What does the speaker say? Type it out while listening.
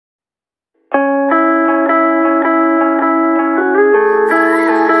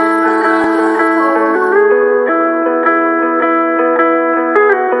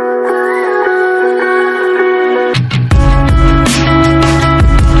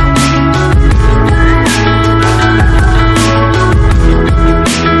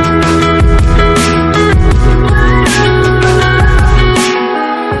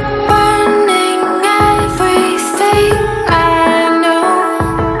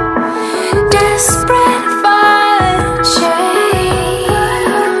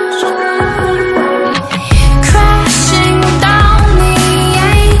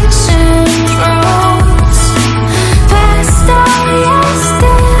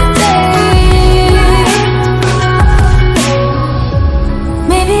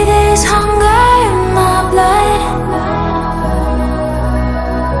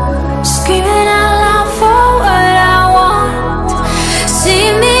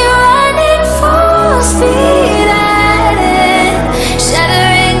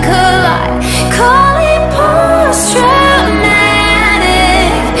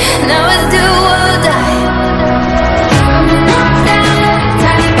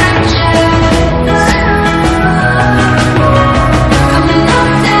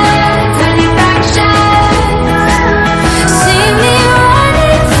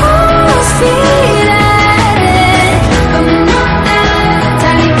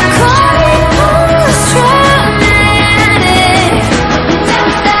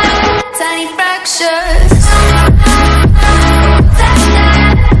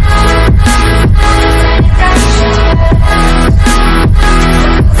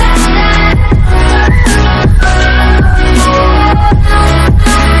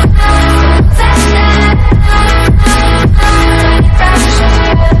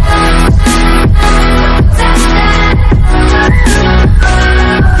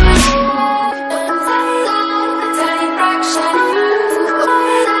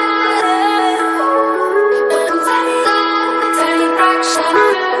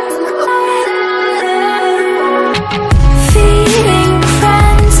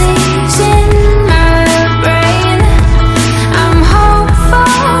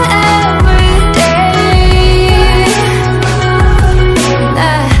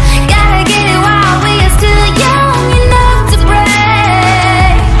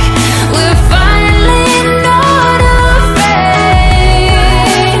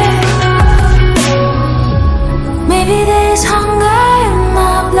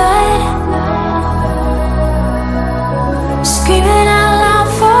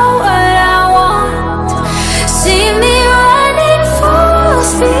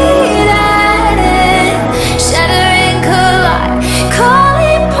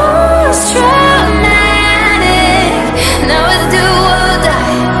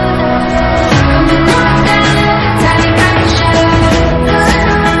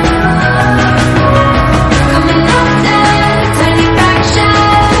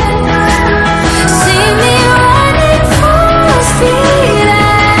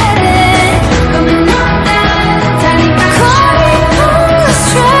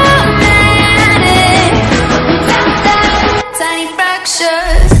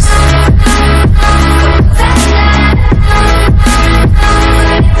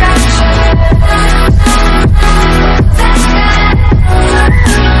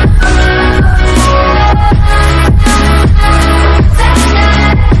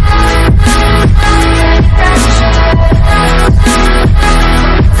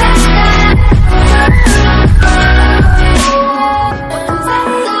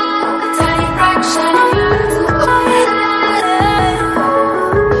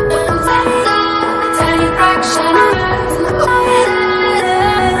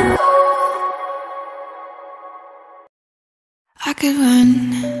could run,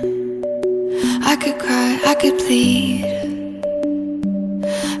 I could cry, I could plead.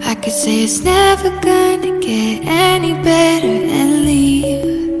 I could say it's never gonna get any better and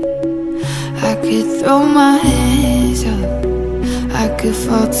leave. I could throw my hands up, I could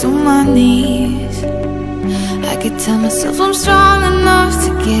fall to my knees. I could tell myself I'm strong enough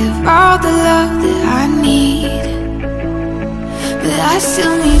to give all the love that I need. But I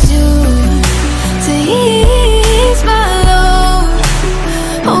still need you to ease my load.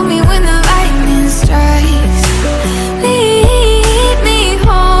 Hold me when the lightning strikes. Lead me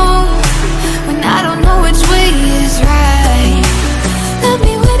home when I don't know which way is right. Love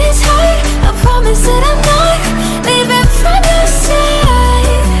me when it's hard, I promise that I'm not leaving from your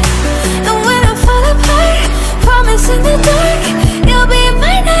side. And when I fall apart, promise in the dark, you'll be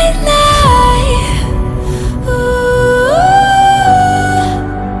my nightlight. Ooh,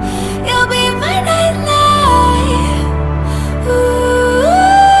 you'll be my nightlight. Ooh,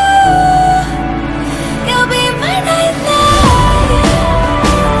 you'll be my nightlight.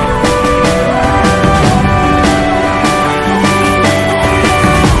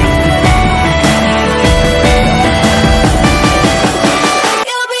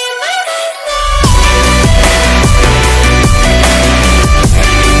 You'll be my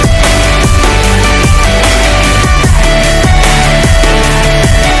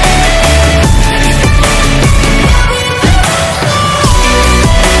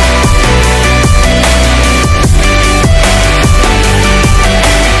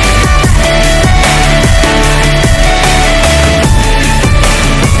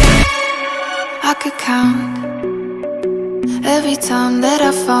I could count every time that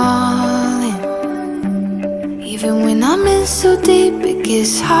I fall in. Even when I'm in so deep, it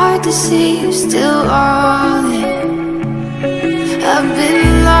gets hard to see you're still all in. I've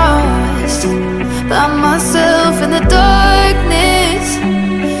been lost by myself in the darkness.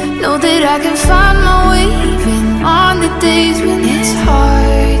 Know that I can find my way even on the days when it's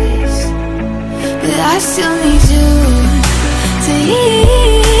hardest. But I still need you to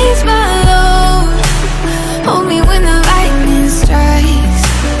ease my load. Hold me when the lightning strikes.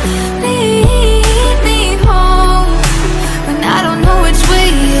 Lead me home when I don't know which way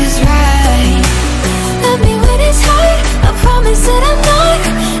is right. Love me when it's hard, I promise that I'm not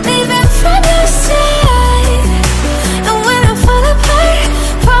leaving from your side. And when I fall apart,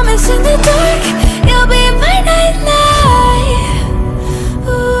 promise in the dark, you'll be my nightlight.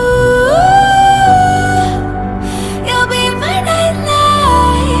 Ooh, you'll be my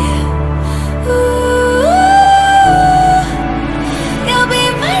nightlight. Ooh, you'll be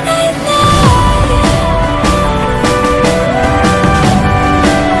my nightlight.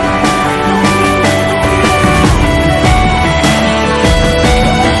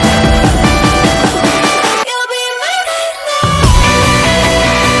 You'll be my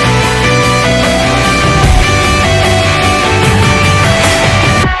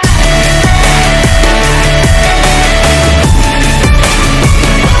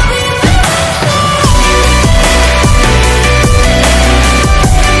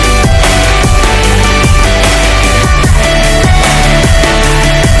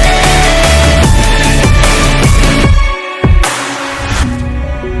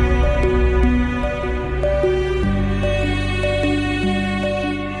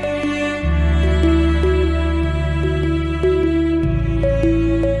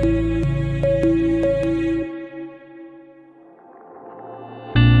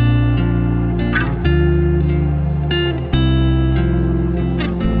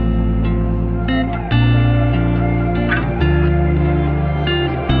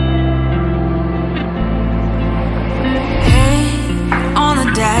on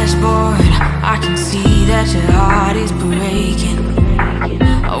the dashboard, I can see that your heart is breaking.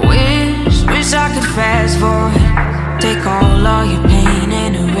 I wish I could fast forward, take all your pain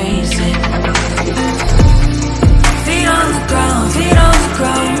and erase it. Feet on the ground, feet on the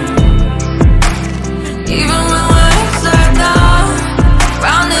ground. Even when we're upside down,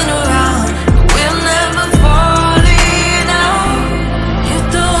 round and around, we'll never fall in out. If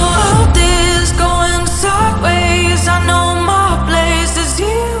the world is going sideways, I know my place is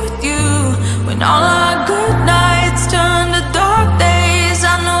here with you. When all our good nights turn to dark days,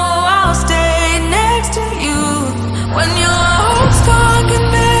 I know I'll stay next to you. When your heart's gone, can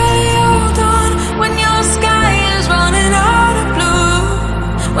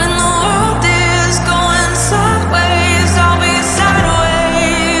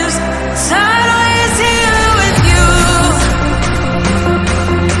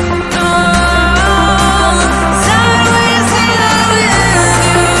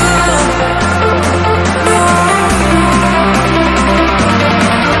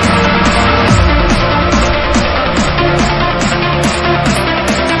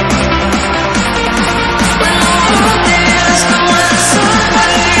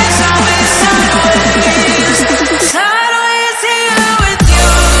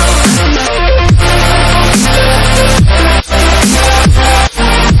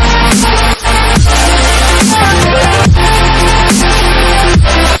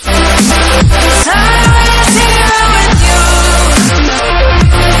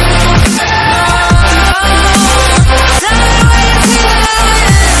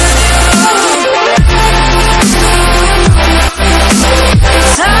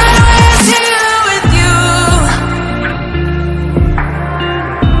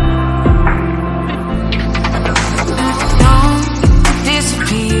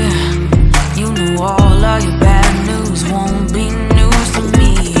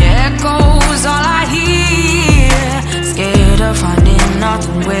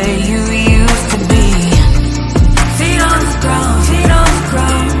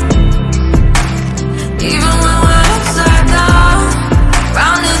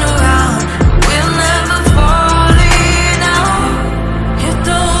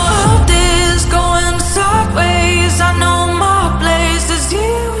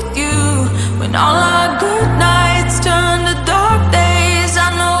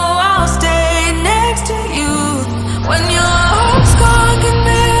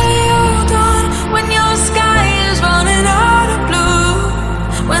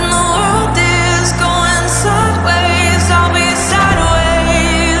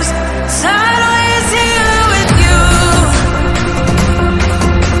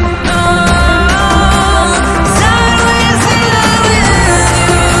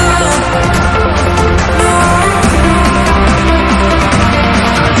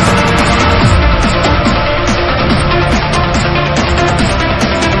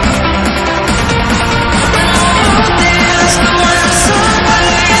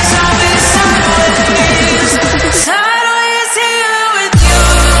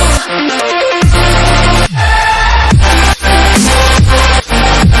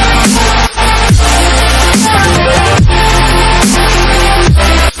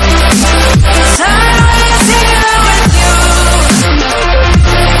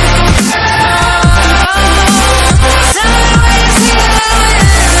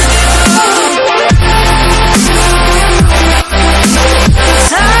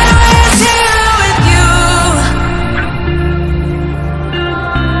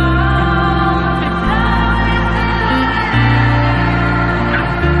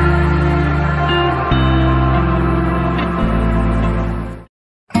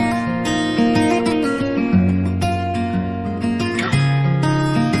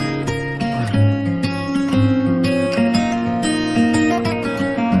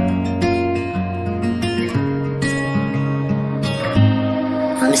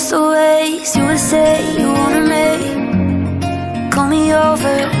me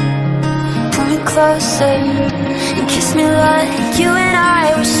over, pull me closer, and kiss me like you and I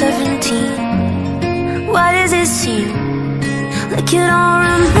were 17. Why does it seem like you don't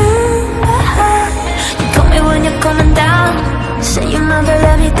remember? You told me when you're coming down, say you'll never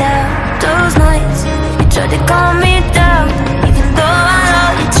let me down. Those nights you tried to calm me down, even though I know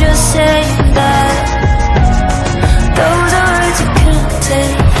you just said that. Those are words you can't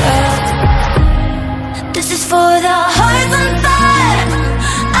take back. This is for the hearts on fire,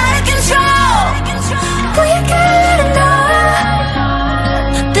 out of control. Will you get it now?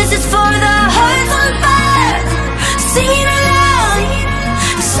 This is for the hearts on fire, singing along,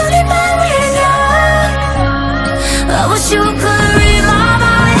 surrounded by radio. I wish you could read my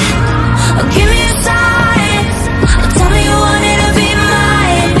mind, or give me a sign, or tell me you wanted to be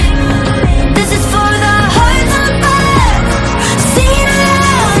mine. This is for the hearts on fire, singing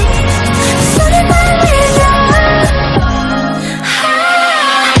along, surrounded by radio.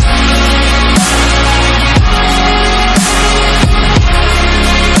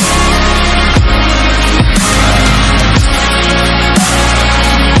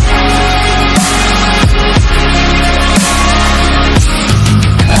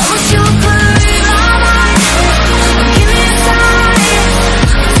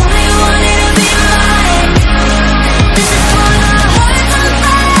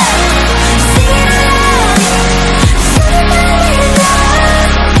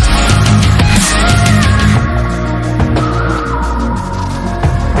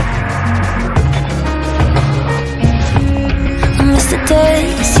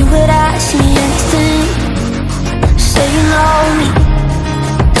 Days you would ask me anything, say you know me,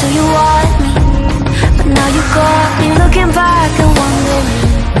 do you want me? But now you got me looking back and wondering,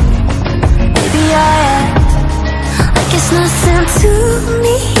 maybe I act like it's nothing to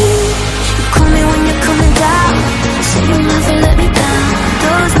me. You call me when you're coming down, say you'll never let me down.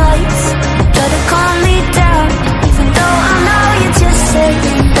 Those nights try to calm me down, even though I know you're just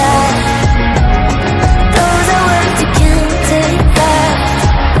saying that. Those are words you can't take back.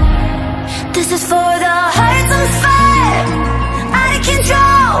 This is for the hearts on fire, out of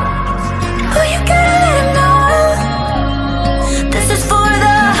control. Who you gotta let him know? This is for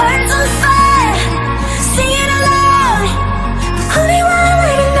the hearts on fire, singing along. Honey, why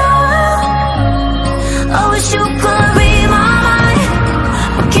let it know? I wish you could read my mind,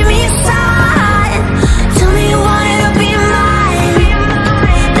 or give me a sign, tell me you wanted to be mine.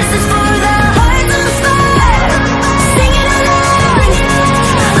 This is for the hearts on fire, singing along.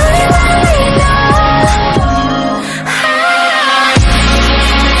 Honey, why let it know?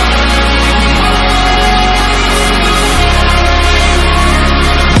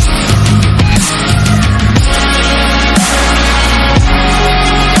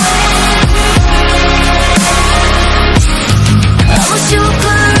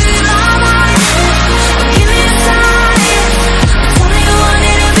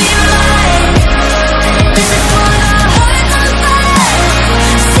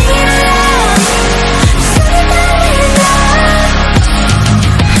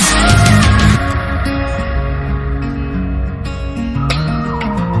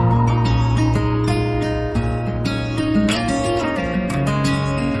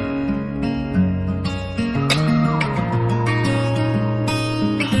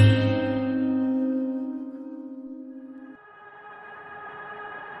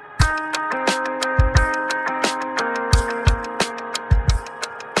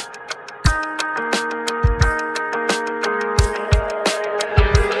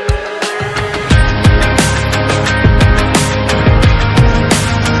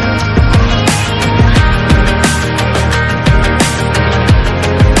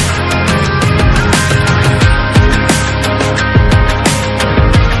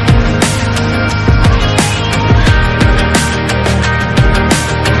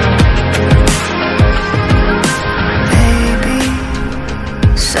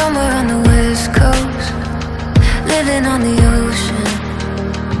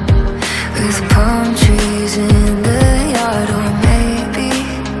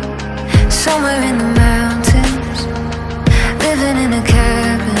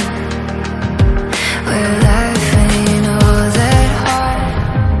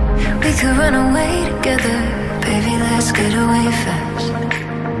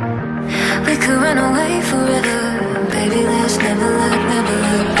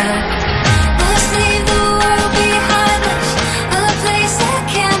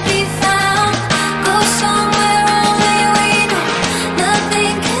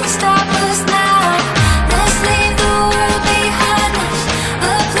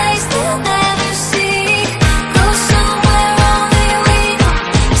 Go somewhere only we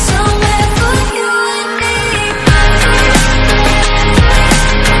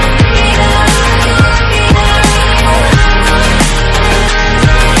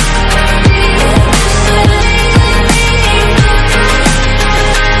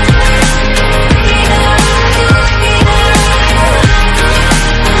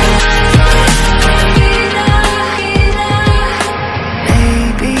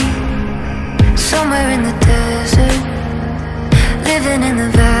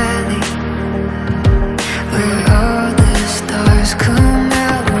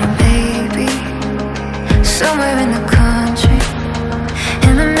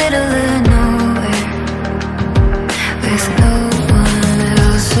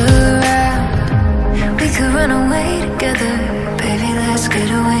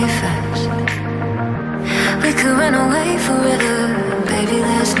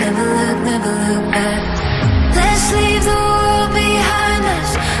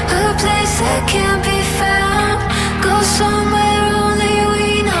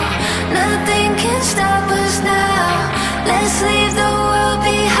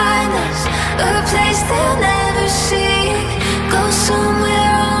a place they'll never see. Go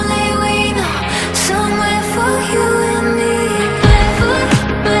somewhere only we know, somewhere for you and me.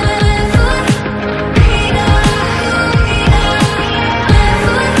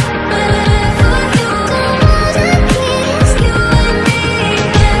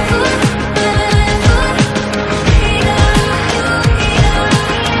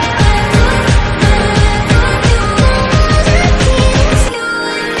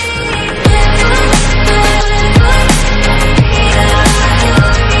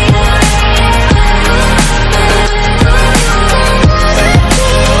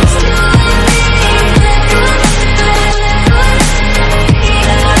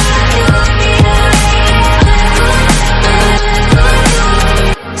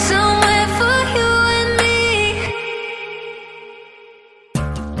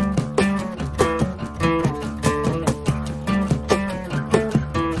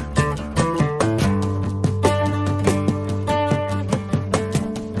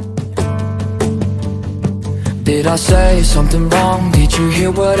 Did I say something wrong? Did you hear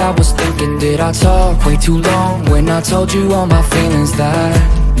what I was thinking? Did I talk way too long when I told you all my feelings that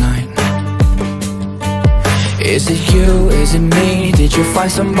night? Is it you? Is it me? Did you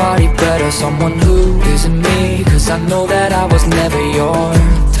find somebody better? Someone who isn't me? Cause I know that I was never your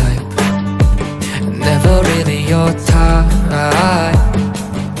type, never really your type.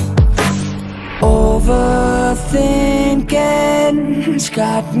 Overthinking's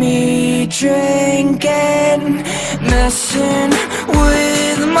got me drinking, messing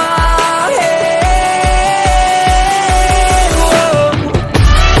with my head. Whoa.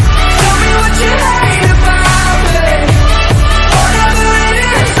 Tell me what you hate about me. Whatever it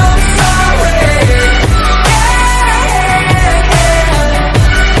is, I'm sorry.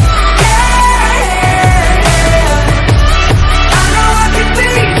 I know I can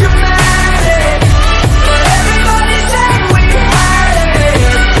be dramatic, but everybody said we had it.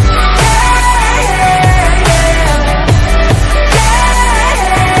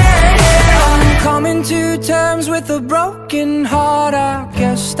 I'm coming to terms with a broken heart. I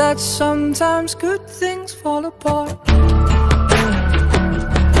guess that sometimes good things fall apart.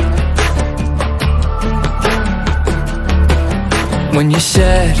 When you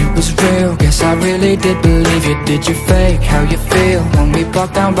said it was real, guess I really did believe you. Did you fake how you feel when we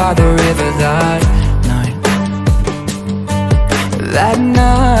walked down by the river that night? That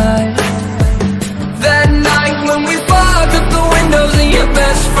night, that night when we fogged up the windows in your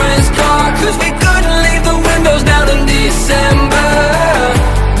best friend's car, cause we couldn't leave the windows down in December.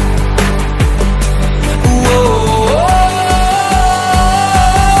 Whoa.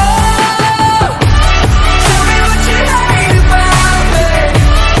 Tell me what you hate about me.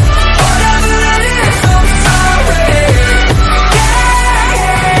 Whatever it is, I'm sorry.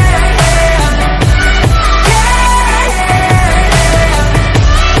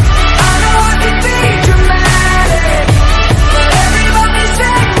 I know I can be dramatic, but everybody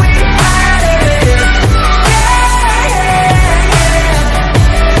said we had it.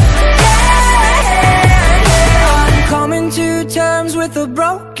 I'm coming to terms with a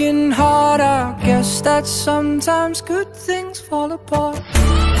broken heart. I guess that sometimes good things fall apart.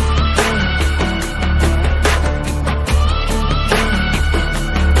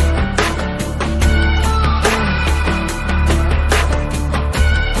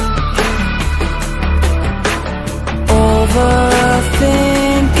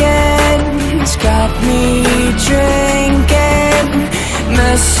 Overthinking's got me drinking,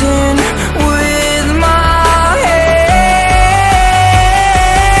 messing with my head.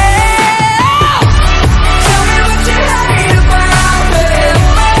 Tell me what you hate about me.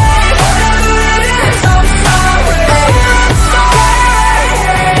 Whatever it is, I'm sorry.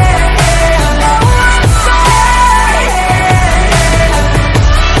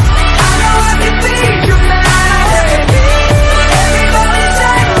 I know I can be dramatic, but everybody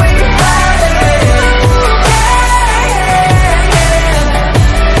said we had it.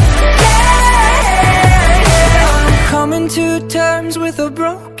 I'm coming to terms with a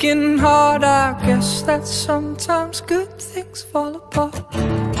broken heart. I guess that sometimes good things fall apart.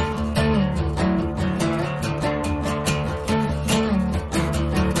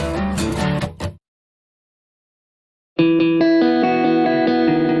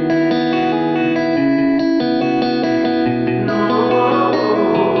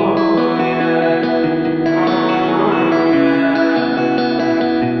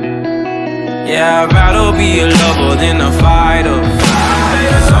 Yeah, I'd rather be a lover than a fighter.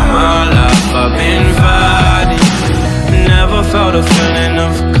 Cause all my life I've been fighting, never felt a feeling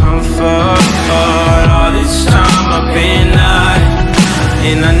of comfort. All this time I've been hiding,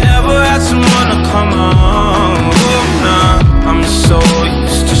 and I never had someone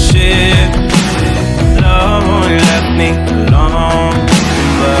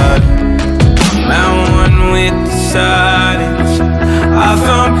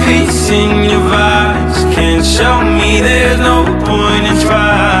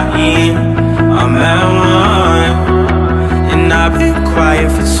quiet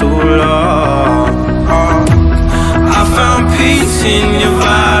for too long. I found peace in your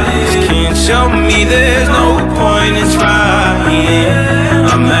violence. Can't show me there's no point in trying.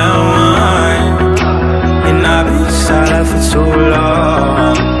 I'm at one, and I've been silent for too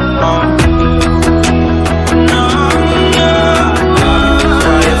long.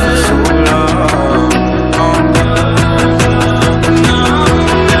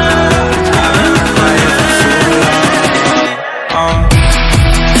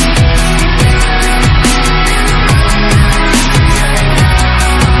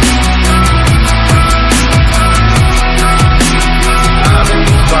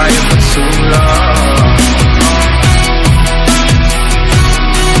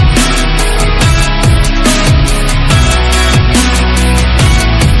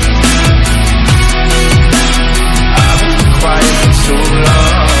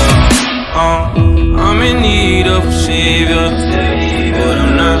 I'm in need of a savior, but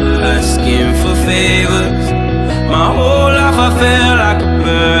I'm not asking for favors. My whole life I felt like a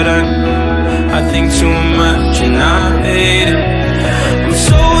burden. I think too much and I hate it. I'm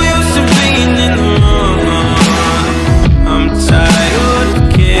so used to being in the wrong. I'm tired of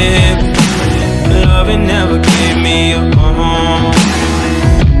caring. Loving never gave me a home.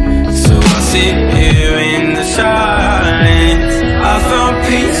 So I sit here in the silence. I found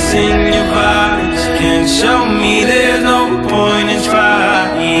peace in your vibes. Can't show me there's no point in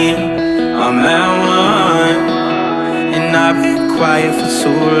trying. I'm at one, and I've been quiet for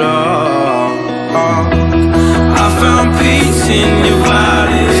too long. I found peace in your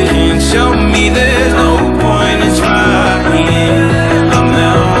vibes. Can't show me there's no point in trying. I'm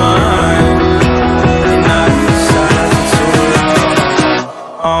at one, and I've been silent for too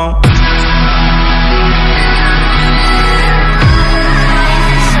long.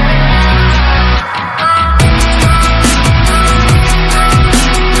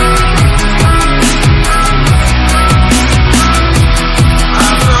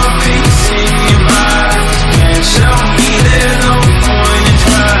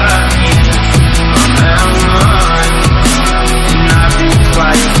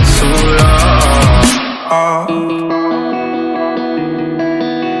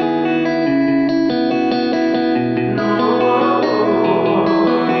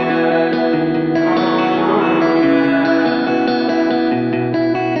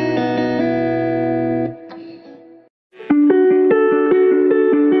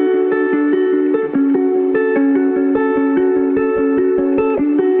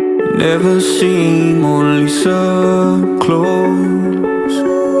 Never seem only so close,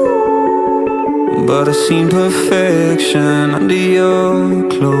 but I seen perfection under your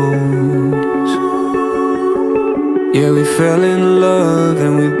clothes. Yeah, we fell in love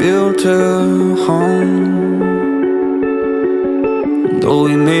and we built a home. Though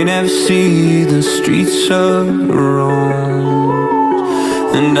we may never see the streets of Rome.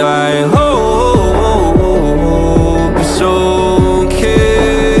 And I hope it's okay.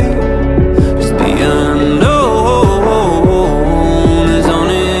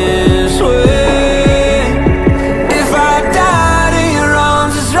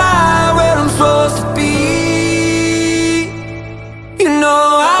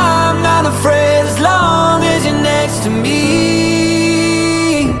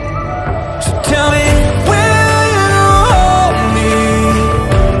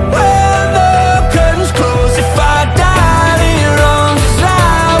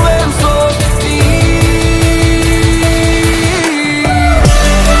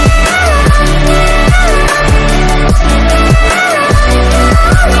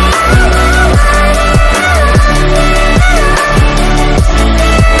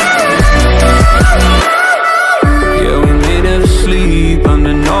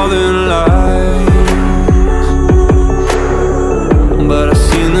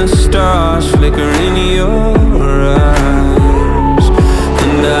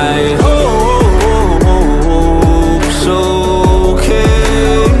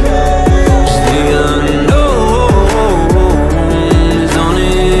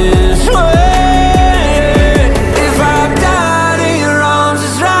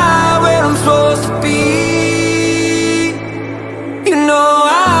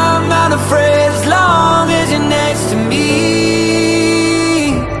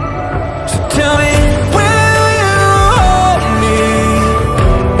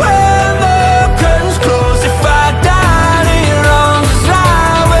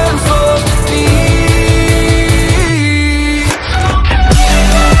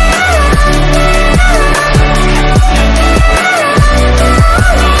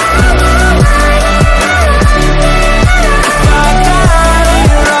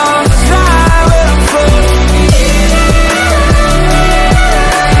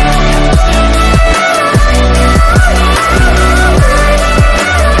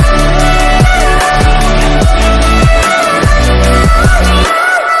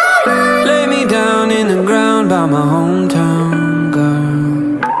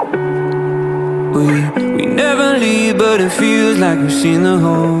 you've seen the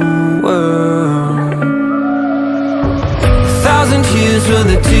whole world. 1,000 years for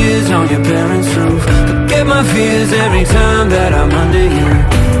the tears on your parents' roof. Forget my fears every time that I'm under you.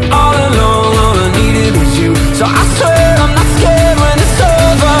 All along, all I needed was you. So I swear I'm not scared when it's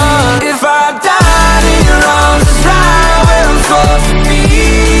over. If I died in your arms, it's right where I'm supposed to be.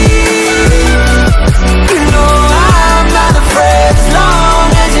 You know I'm not afraid as long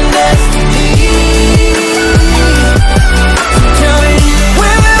as you're next to me. So tell me,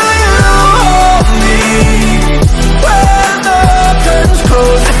 where will you hold me when the curtains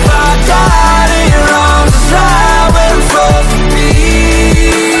close? If I died in your arms, it's right where I'm supposed to be.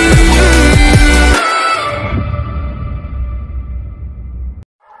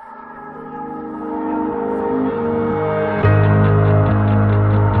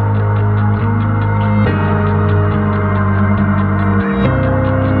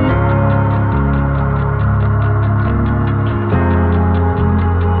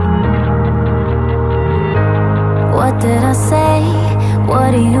 What did I say? What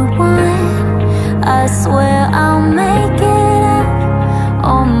do you want? I swear I'll make it up.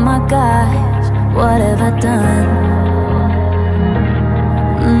 Oh my gosh, what have I done?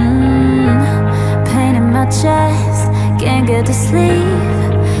 Pain in my chest, can't get to sleep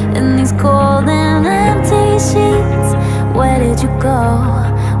in these cold and empty sheets. Where did you go?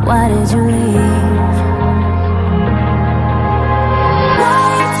 Why did you leave?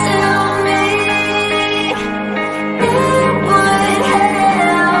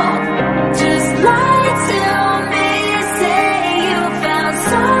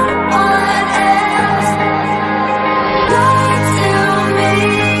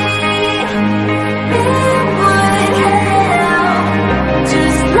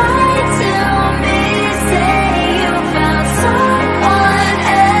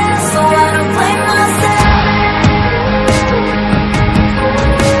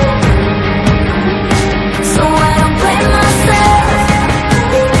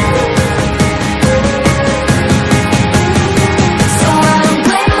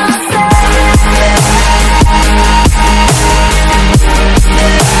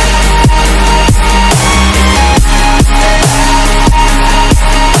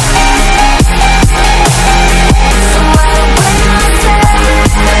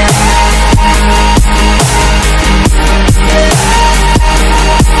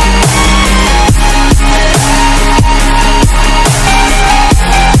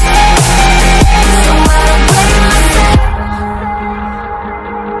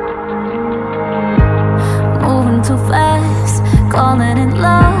 Too fast, calling it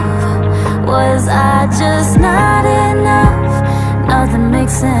love. Was I just not enough? Nothing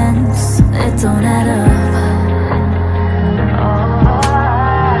makes sense, it don't add up.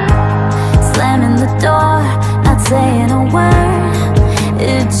 Slamming the door, not saying a word.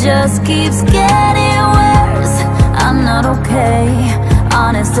 It just keeps getting worse. I'm not okay,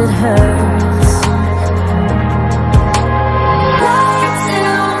 honest, it hurts.